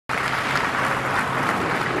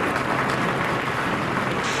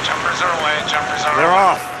They're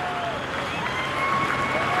off.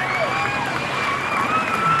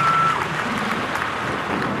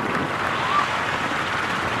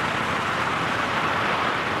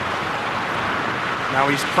 Now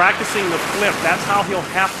he's practicing the flip. That's how he'll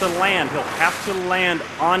have to land. He'll have to land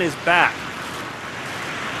on his back.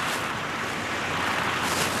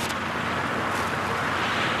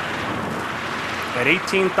 At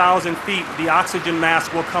 18,000 feet, the oxygen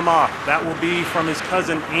mask will come off. That will be from his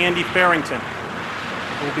cousin, Andy Farrington,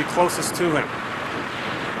 who will be closest to him.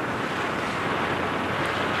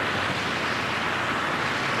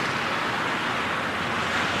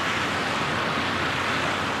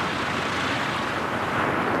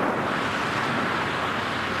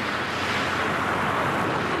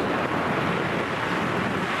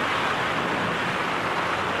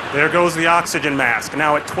 There goes the oxygen mask.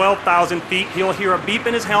 Now at 12,000 feet, he'll hear a beep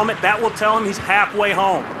in his helmet. That will tell him he's halfway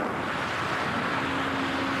home.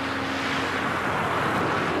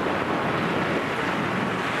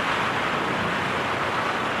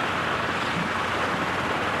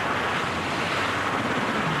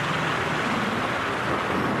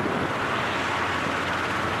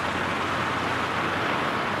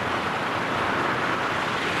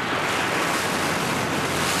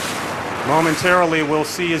 Momentarily, we'll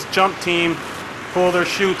see his jump team pull their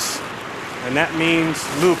chutes, and that means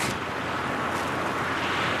Luke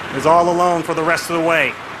is all alone for the rest of the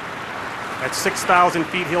way. At 6,000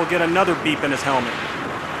 feet, he'll get another beep in his helmet.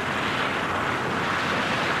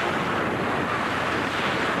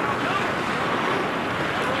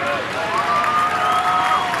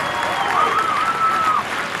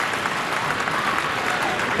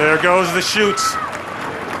 There goes the chutes.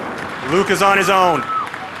 Luke is on his own.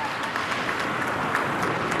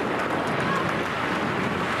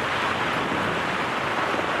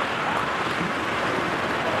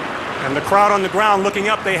 And the crowd on the ground looking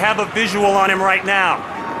up, they have a visual on him right now.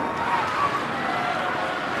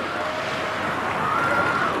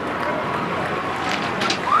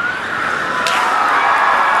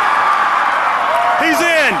 He's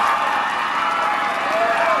in!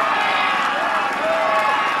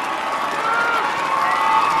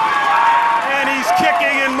 And he's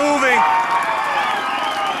kicking and moving.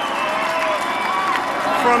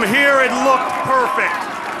 From here, it looked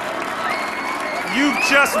perfect. You've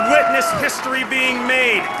just witnessed history being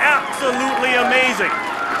made. Absolutely amazing.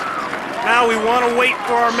 Now we want to wait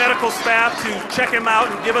for our medical staff to check him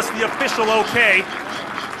out and give us the official okay.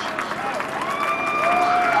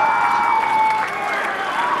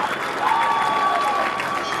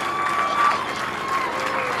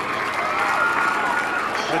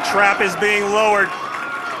 The trap is being lowered.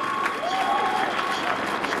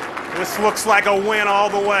 This looks like a win all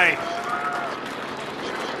the way.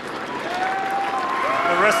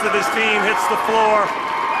 The rest of his team hits the floor.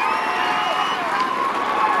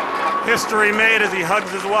 History made as he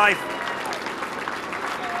hugs his wife.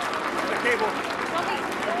 The cable.